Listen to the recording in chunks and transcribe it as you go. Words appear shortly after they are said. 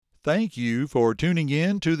Thank you for tuning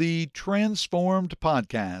in to the Transformed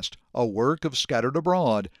Podcast, a work of Scattered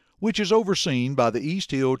Abroad, which is overseen by the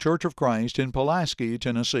East Hill Church of Christ in Pulaski,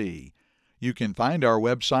 Tennessee. You can find our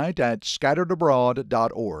website at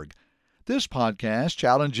scatteredabroad.org. This podcast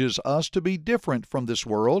challenges us to be different from this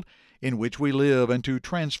world in which we live and to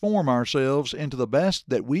transform ourselves into the best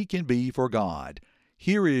that we can be for God.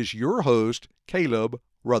 Here is your host, Caleb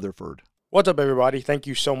Rutherford. What's up, everybody? Thank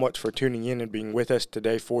you so much for tuning in and being with us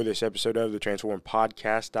today for this episode of the Transform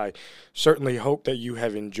Podcast. I certainly hope that you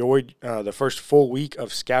have enjoyed the first full week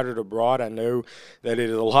of Scattered Abroad. I know that it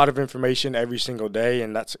is a lot of information every single day,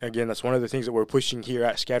 and that's one of the things that we're pushing here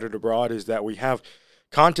at Scattered Abroad is that we have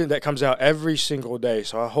content that comes out every single day.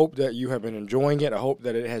 So I hope that you have been enjoying it. I hope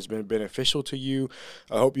that it has been beneficial to you.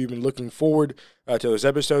 I hope you've been looking forward to those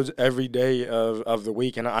episodes every day of the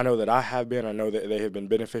week. And I know that I have been. I know that they have been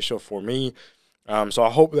beneficial for me. So I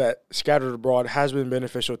hope that Scattered Abroad has been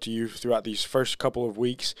beneficial to you throughout these first couple of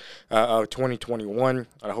weeks of 2021.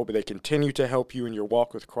 I hope that they continue to help you in your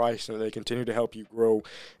walk with Christ and that they continue to help you grow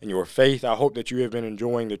in your faith. I hope that you have been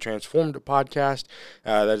enjoying the Transformed podcast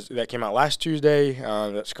that came out last Tuesday,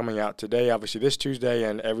 that's coming out today, obviously this Tuesday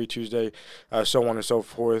and every Tuesday, so on and so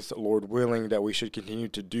forth, Lord willing, that we should continue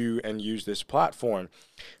to do and use this platform.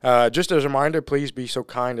 Just as a reminder, please be so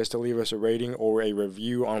kind as to leave us a rating or a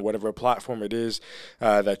review on whatever platform it is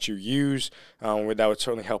that you use. That would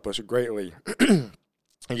certainly help us greatly.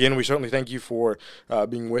 Again, we certainly thank you for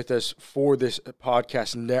being with us for this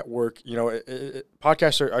podcast network. You know,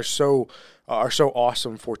 podcasts are so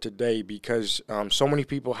awesome for today because so many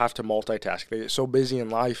people have to multitask. They get so busy in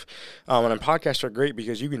life, and podcasts are great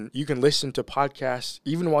because you can listen to podcasts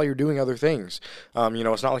even while you're doing other things.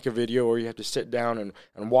 It's not like a video where you have to sit down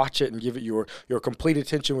and watch it and give it your complete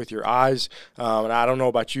attention with your eyes. And I don't know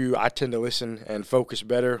about you, I tend to listen and focus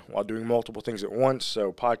better while doing multiple things at once.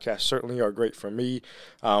 So podcasts certainly are great for me,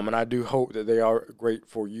 and I do hope that they are great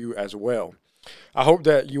for you as well. I hope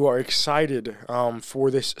that you are excited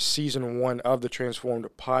for this season 1 of the Transformed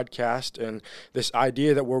Podcast and this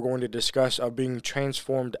idea that we're going to discuss of being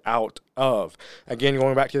transformed out of. Again,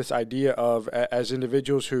 going back to this idea of as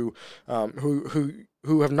individuals who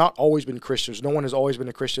have not always been Christians. No one has always been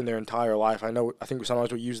a Christian their entire life. I think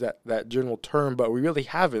sometimes we use that general term, but we really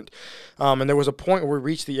haven't. And there was a point where we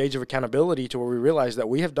reached the age of accountability to where we realized that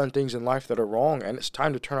we have done things in life that are wrong, and it's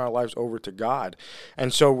time to turn our lives over to God.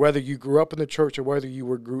 And so whether you grew up in the church or whether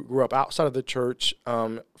you grew up outside of the church,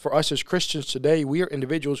 for us as Christians today, we are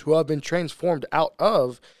individuals who have been transformed out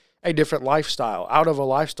of a different lifestyle, out of a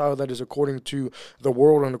lifestyle that is according to the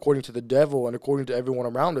world and according to the devil and according to everyone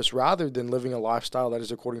around us, rather than living a lifestyle that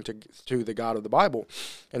is according to the God of the Bible.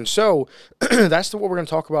 And so that's what we're going to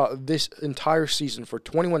talk about this entire season for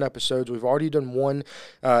 21 episodes. We've already done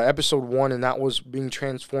episode 1, and that was being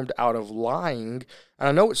transformed out of lying. And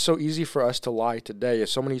I know it's so easy for us to lie today.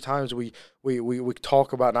 So many times we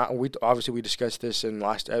talk about, we discussed this in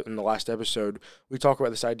the last episode. We talk about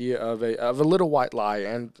this idea of a little white lie,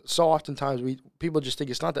 and so oftentimes people just think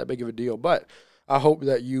it's not that big of a deal. But I hope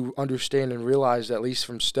that you understand and realize, at least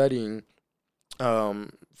from studying,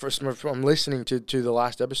 from listening to the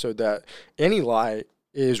last episode, that any lie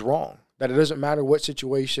is wrong. That it doesn't matter what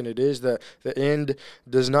situation it is. That the end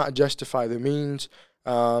does not justify the means.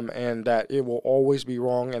 And that it will always be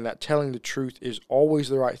wrong, and that telling the truth is always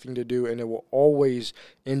the right thing to do, and it will always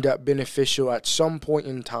end up beneficial at some point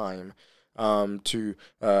in time to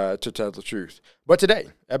tell the truth. But today,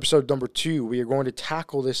 episode number 2, we are going to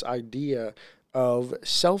tackle this idea of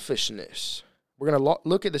selfishness. We're going to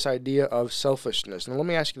look at this idea of selfishness. Now, let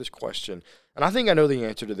me ask you this question, and I think I know the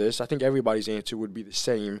answer to this. I think everybody's answer would be the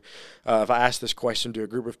same if I asked this question to a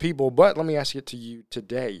group of people, but let me ask it to you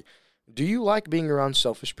today. Do you like being around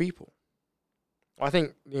selfish people? Well, I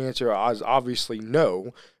think the answer is obviously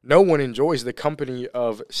no. No one enjoys the company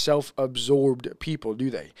of self-absorbed people, do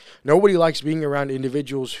they? Nobody likes being around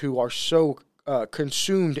individuals who are so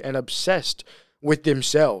consumed and obsessed with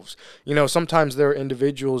themselves. You know, sometimes there are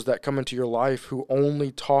individuals that come into your life who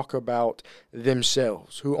only talk about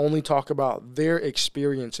themselves, who only talk about their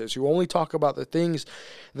experiences, who only talk about the things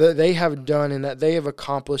that they have done and that they have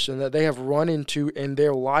accomplished and that they have run into in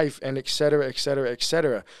their life, and et cetera, et cetera, et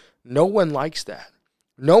cetera. No one likes that.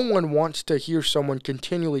 No one wants to hear someone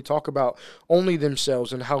continually talk about only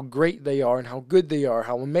themselves and how great they are and how good they are,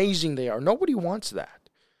 how amazing they are. Nobody wants that.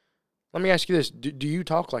 Let me ask you this. Do you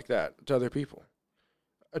talk like that to other people?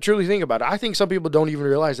 Truly think about it. I think some people don't even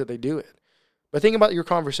realize that they do it. But think about your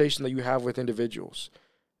conversation that you have with individuals.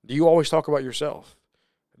 Do you always talk about yourself?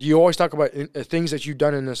 Do you always talk about things that you've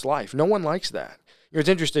done in this life? No one likes that. You know, it's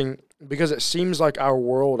interesting because it seems like our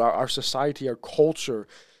world, our society, our culture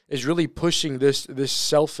is really pushing this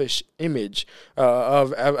selfish image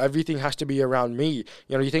of everything has to be around me.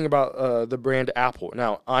 You think about the brand Apple.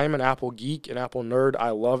 Now, I'm an Apple geek, an Apple nerd.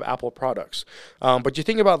 I love Apple products. But you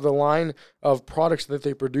think about the line of products that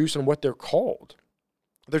they produce and what they're called.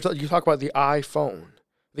 You talk about the iPhone,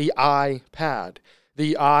 the iPad,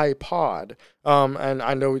 the iPod, and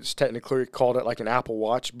I know it's technically called it like an Apple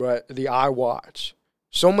Watch, but the iWatch.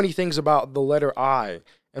 So many things about the letter I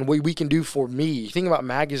and what we can do for me. Think about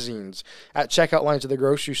magazines at checkout lines at the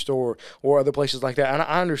grocery store or other places like that. And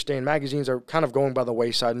I understand magazines are kind of going by the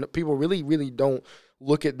wayside. People really, really don't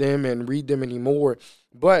look at them and read them anymore.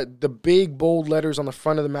 But the big, bold letters on the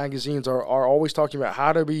front of the magazines are always talking about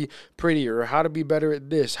how to be prettier, how to be better at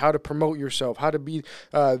this, how to promote yourself, how to be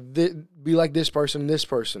like this person, this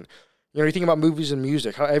person. You think about movies and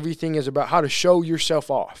music, how everything is about how to show yourself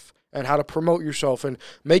off and how to promote yourself and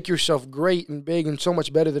make yourself great and big and so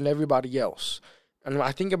much better than everybody else. And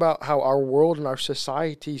I think about how our world and our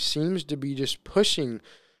society seems to be just pushing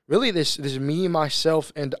really this me,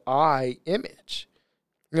 myself, and I image.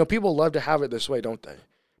 People love to have it this way, don't they?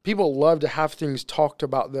 People love to have things talked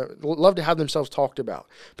about, love to have themselves talked about.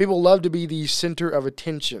 People love to be the center of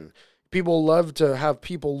attention. People love to have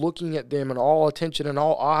people looking at them and all attention and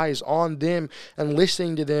all eyes on them and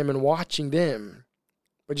listening to them and watching them.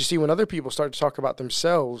 But you see, when other people start to talk about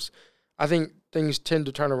themselves, I think things tend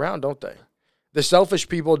to turn around, don't they? The selfish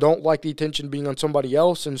people don't like the attention being on somebody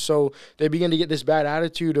else, and so they begin to get this bad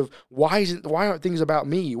attitude of, why aren't things about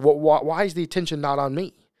me? Why is the attention not on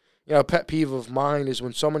me? A pet peeve of mine is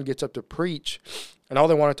when someone gets up to preach, and all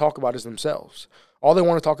they want to talk about is themselves. All they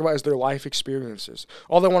want to talk about is their life experiences.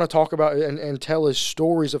 All they want to talk about and tell is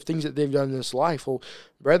stories of things that they've done in this life. Well,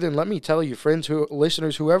 brethren, let me tell you, friends,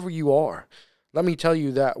 listeners, whoever you are, let me tell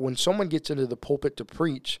you that when someone gets into the pulpit to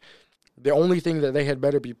preach, the only thing that they had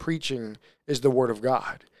better be preaching is the Word of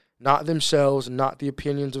God. Not themselves, not the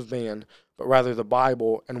opinions of man, but rather the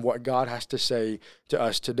Bible and what God has to say to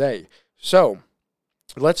us today. So,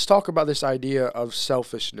 let's talk about this idea of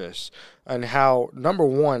selfishness and how, number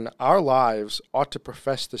one, our lives ought to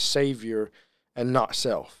profess the Savior and not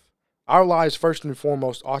self. Our lives, first and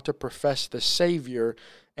foremost, ought to profess the Savior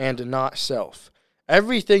and not self.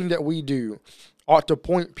 Everything that we do ought to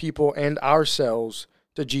point people and ourselves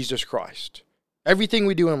to Jesus Christ. Everything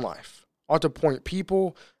we do in life ought to point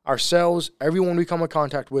people, ourselves, everyone we come in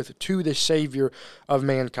contact with, to the Savior of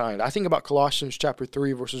mankind. I think about Colossians chapter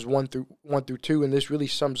 3, verses 1 through 2, and this really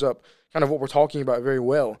sums up kind of what we're talking about very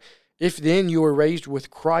well. If then you are raised with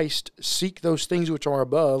Christ, seek those things which are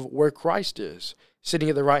above, where Christ is, sitting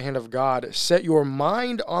at the right hand of God. Set your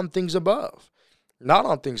mind on things above, not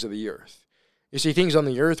on things of the earth. You see, things on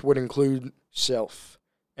the earth would include self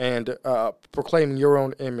and proclaiming your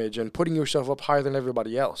own image and putting yourself up higher than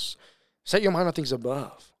everybody else. Set your mind on things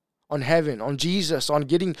above, on heaven, on Jesus, on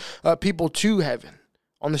getting people to heaven,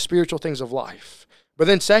 on the spiritual things of life. But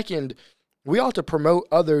then second, we ought to promote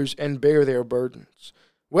others and bear their burdens.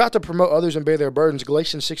 We ought to promote others and bear their burdens.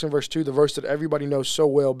 Galatians 6 and verse 2, the verse that everybody knows so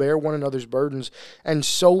well, bear one another's burdens and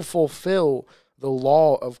so fulfill the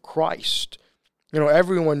law of Christ.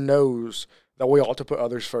 Everyone knows that we ought to put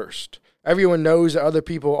others first. Everyone knows that other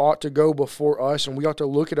people ought to go before us, and we ought to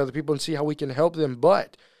look at other people and see how we can help them.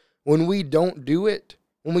 But when we don't do it,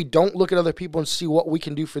 when we don't look at other people and see what we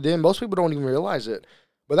can do for them, most people don't even realize it.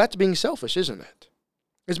 But that's being selfish, isn't it?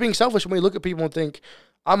 It's being selfish when we look at people and think,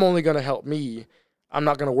 I'm only going to help me. I'm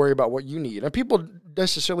not going to worry about what you need. And people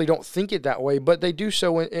necessarily don't think it that way, but they do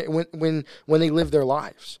so when they live their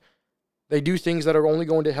lives. They do things that are only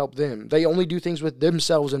going to help them. They only do things with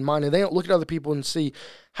themselves in mind, and they don't look at other people and see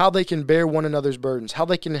how they can bear one another's burdens, how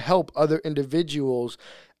they can help other individuals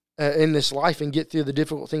in this life and get through the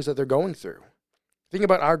difficult things that they're going through. Think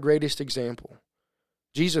about our greatest example.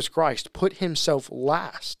 Jesus Christ put himself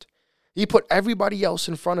last. He put everybody else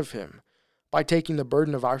in front of him by taking the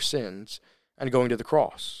burden of our sins and going to the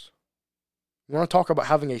cross. You want to talk about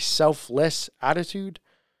having a selfless attitude?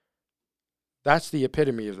 That's the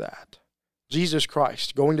epitome of that. Jesus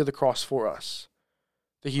Christ going to the cross for us.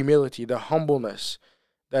 The humility, the humbleness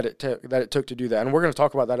that it took to do that. And we're going to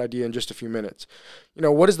talk about that idea in just a few minutes.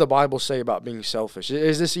 What does the Bible say about being selfish?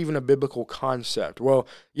 Is this even a biblical concept? Well,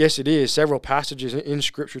 yes, it is. Several passages in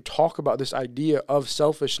Scripture talk about this idea of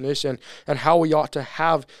selfishness and how we ought to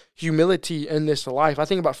have humility in this life. I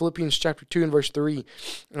think about Philippians chapter 2 and verse 3,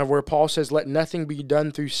 where Paul says, let nothing be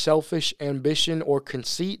done through selfish ambition or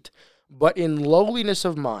conceit, but in lowliness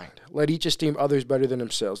of mind, let each esteem others better than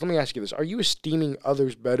themselves. Let me ask you this. Are you esteeming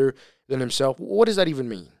others better than himself? What does that even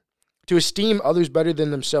mean? To esteem others better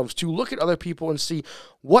than themselves, to look at other people and see,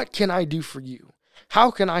 what can I do for you? How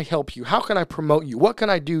can I help you? How can I promote you? What can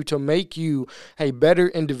I do to make you a better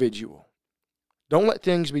individual? Don't let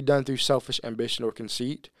things be done through selfish ambition or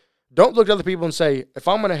conceit. Don't look at other people and say, if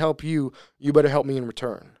I'm going to help you, you better help me in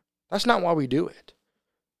return. That's not why we do it.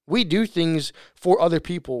 We do things for other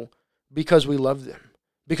people because we love them,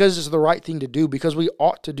 because it's the right thing to do, because we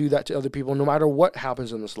ought to do that to other people no matter what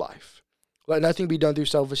happens in this life. Let nothing be done through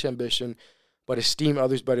selfish ambition, but esteem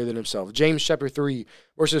others better than himself. James chapter 3,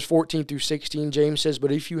 verses 14 through 16, James says,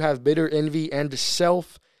 but if you have bitter envy and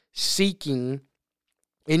self-seeking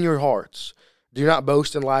in your hearts, do not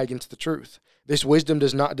boast and lie against the truth. This wisdom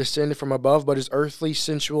does not descend from above, but is earthly,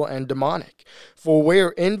 sensual, and demonic. For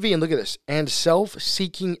where envy, and look at this, and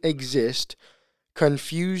self-seeking exist,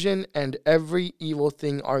 confusion and every evil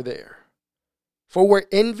thing are there. For where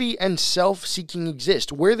envy and self-seeking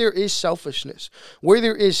exist, where there is selfishness, where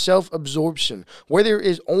there is self-absorption, where there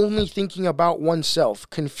is only thinking about oneself,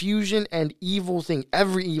 confusion and evil thing,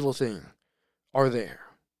 every evil thing are there.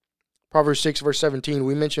 Proverbs 6, verse 17,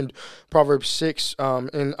 we mentioned Proverbs 6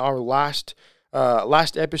 in our last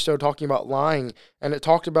episode talking about lying, and it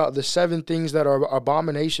talked about the 7 things that are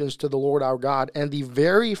abominations to the Lord our God, and the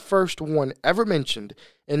very first one ever mentioned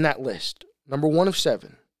in that list, number 1 of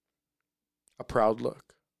 7, a proud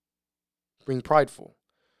look, being prideful,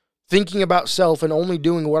 thinking about self and only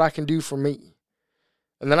doing what I can do for me.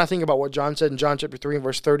 And then I think about what John said in John chapter 3 and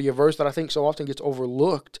verse 30, a verse that I think so often gets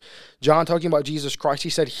overlooked. John talking about Jesus Christ,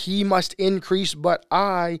 he said, he must increase, but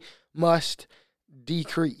I must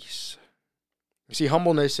decrease. You see,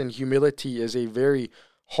 humbleness and humility is a very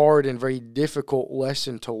hard and very difficult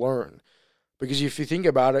lesson to learn. Because if you think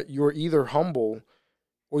about it, you're either humble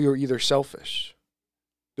or you're either selfish.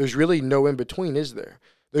 There's really no in between, is there?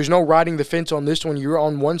 There's no riding the fence on this one. You're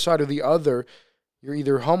on one side or the other. You're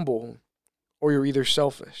either humble or you're either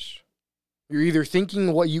selfish. You're either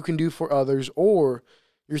thinking what you can do for others, or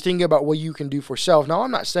you're thinking about what you can do for self. Now,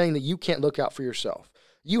 I'm not saying that you can't look out for yourself.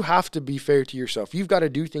 You have to be fair to yourself. You've got to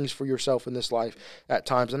do things for yourself in this life at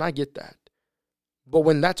times, and I get that. But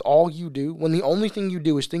when that's all you do, when the only thing you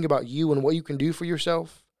do is think about you and what you can do for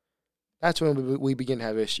yourself, that's when we begin to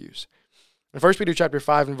have issues. In 1 Peter chapter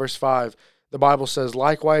 5 and verse 5, the Bible says,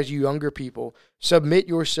 likewise, you younger people, submit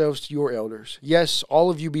yourselves to your elders. Yes, all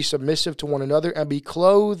of you be submissive to one another and be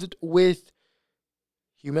clothed with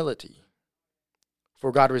humility.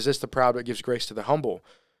 For God resists the proud, but gives grace to the humble.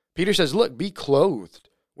 Peter says, look, be clothed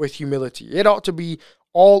with humility. It ought to be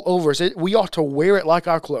all over us. We ought to wear it like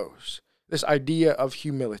our clothes, this idea of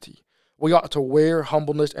humility. We ought to wear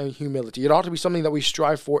humbleness and humility. It ought to be something that we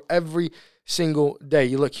strive for every single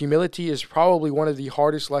day. Look, humility is probably one of the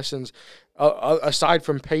hardest lessons, aside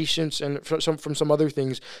from patience and from some other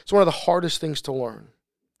things. It's one of the hardest things to learn,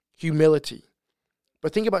 humility.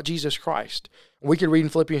 But think about Jesus Christ. We could read in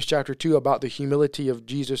Philippians chapter 2 about the humility of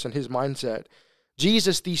Jesus and his mindset.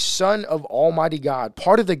 Jesus, the Son of Almighty God,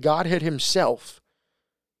 part of the Godhead himself,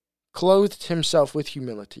 clothed himself with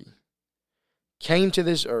humility, came to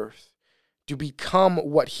this earth to become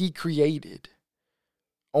what he created,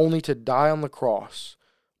 only to die on the cross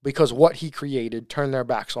because what he created turned their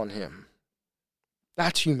backs on him.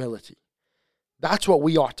 That's humility. That's what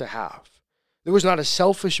we ought to have. There was not a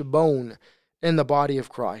selfish bone in the body of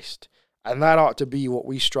Christ, and that ought to be what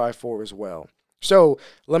we strive for as well. So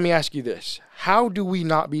let me ask you this. How do we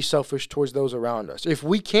not be selfish towards those around us? If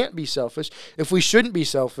we can't be selfish, if we shouldn't be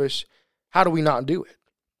selfish, how do we not do it?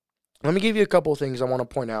 Let me give you a couple of things I want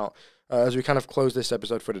to point out as we kind of close this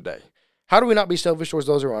episode for today. How do we not be selfish towards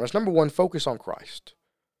those around us? Number 1, focus on Christ.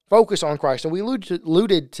 Focus on Christ. And we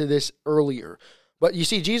alluded to this earlier. But you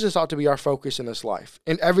see, Jesus ought to be our focus in this life,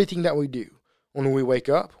 in everything that we do. When we wake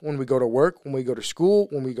up, when we go to work, when we go to school,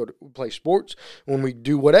 when we go to play sports, when we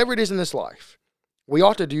do whatever it is in this life, we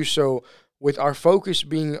ought to do so with our focus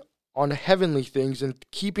being on heavenly things and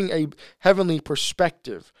keeping a heavenly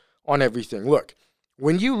perspective on everything. Look,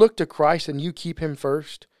 when you look to Christ and you keep him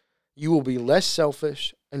first, you will be less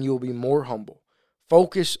selfish and you will be more humble.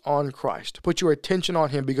 Focus on Christ. Put your attention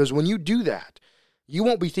on him, because when you do that, you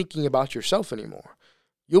won't be thinking about yourself anymore.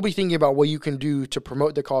 You'll be thinking about what you can do to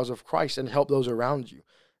promote the cause of Christ and help those around you,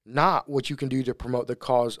 not what you can do to promote the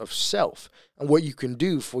cause of self and what you can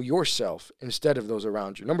do for yourself instead of those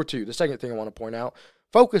around you. Number 2, the second thing I want to point out,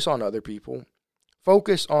 focus on other people.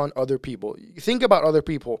 Focus on other people. Think about other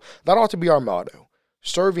people. That ought to be our motto.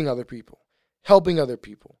 Serving other people, helping other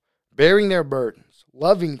people, bearing their burdens,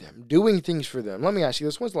 loving them, doing things for them. Let me ask you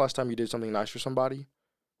this. When's the last time you did something nice for somebody?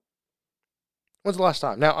 When's the last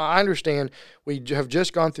time? Now, I understand we have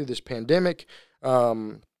just gone through this pandemic.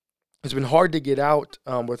 It's been hard to get out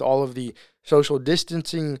with all of the social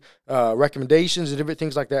distancing recommendations and different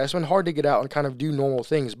things like that, it's been hard to get out and kind of do normal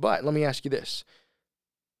things. But let me ask you this.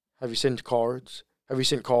 Have you sent cards? Have you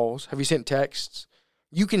sent calls? Have you sent texts?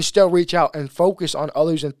 You can still reach out and focus on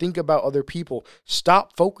others and think about other people.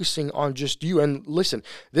 Stop focusing on just you. And listen,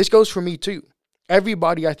 this goes for me too.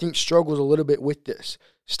 Everybody, I think, struggles a little bit with this.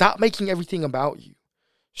 Stop making everything about you.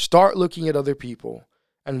 Start looking at other people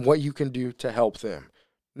and what you can do to help them.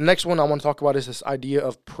 The next one I want to talk about is this idea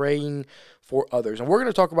of praying for others. And we're going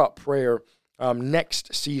to talk about prayer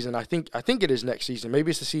next season. I think it is next season.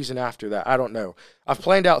 Maybe it's the season after that. I don't know. I've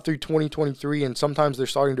planned out through 2023, and sometimes they're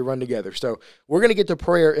starting to run together. So we're going to get to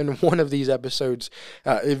prayer in one of these episodes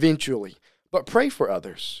eventually. But pray for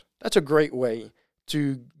others. That's a great way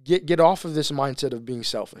to get off of this mindset of being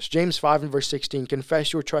selfish. James 5 and verse 16,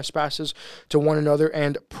 confess your trespasses to one another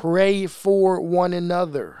and pray for one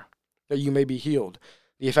another that you may be healed.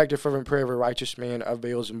 The effective fervent prayer of a righteous man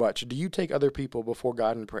avails much. Do you take other people before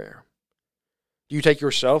God in prayer? Do you take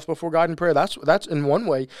yourself before God in prayer? That's in one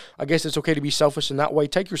way. I guess it's okay to be selfish in that way.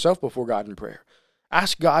 Take yourself before God in prayer.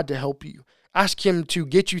 Ask God to help you. Ask Him to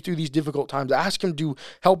get you through these difficult times. Ask Him to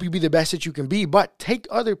help you be the best that you can be. But take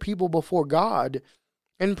other people before God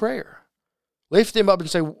in prayer. Lift them up and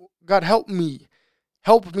say, God, help me.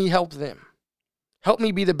 Help me help them. Help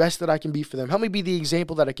me be the best that I can be for them. Help me be the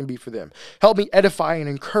example that I can be for them. Help me edify and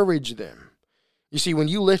encourage them. You see, when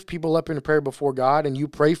you lift people up in prayer before God and you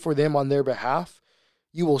pray for them on their behalf,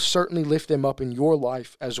 you will certainly lift them up in your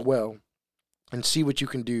life as well and see what you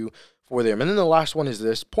can do for them. And then the last one is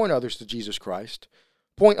this: point others to Jesus Christ.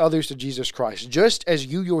 Point others to Jesus Christ. Just as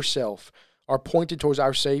you yourself are pointed towards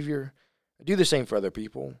our Savior, do the same for other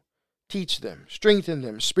people. Teach them, strengthen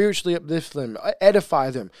them, spiritually uplift them, edify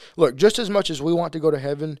them. Look, just as much as we want to go to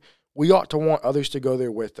heaven, we ought to want others to go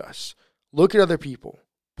there with us. Look at other people.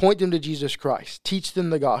 Point them to Jesus Christ. Teach them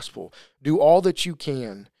the gospel. Do all that you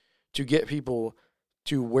can to get people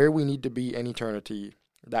to where we need to be in eternity,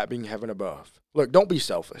 that being heaven above. Look, don't be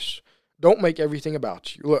selfish. Don't make everything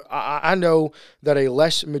about you. Look, I know that a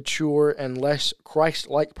less mature and less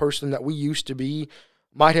Christ-like person that we used to be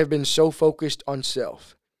might have been so focused on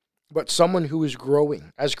self. But someone who is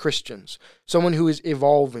growing as Christians, someone who is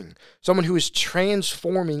evolving, someone who is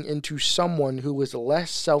transforming into someone who is less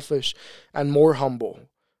selfish and more humble,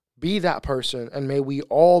 be that person, and may we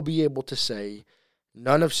all be able to say,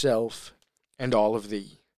 none of self and all of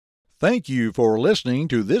thee. Thank you for listening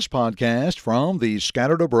to this podcast from the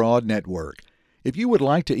Scattered Abroad Network. If you would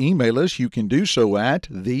like to email us, you can do so at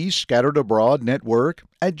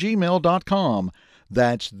thescatteredabroadnetwork@gmail.com.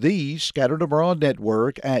 That's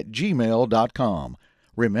thescatteredabroadnetwork@gmail.com.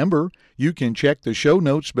 Remember, you can check the show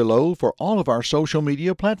notes below for all of our social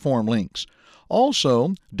media platform links.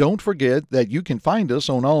 Also, don't forget that you can find us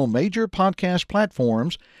on all major podcast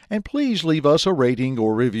platforms, and please leave us a rating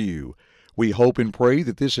or review. We hope and pray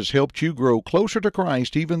that this has helped you grow closer to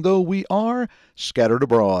Christ even though we are scattered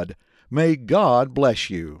abroad. May God bless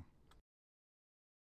you.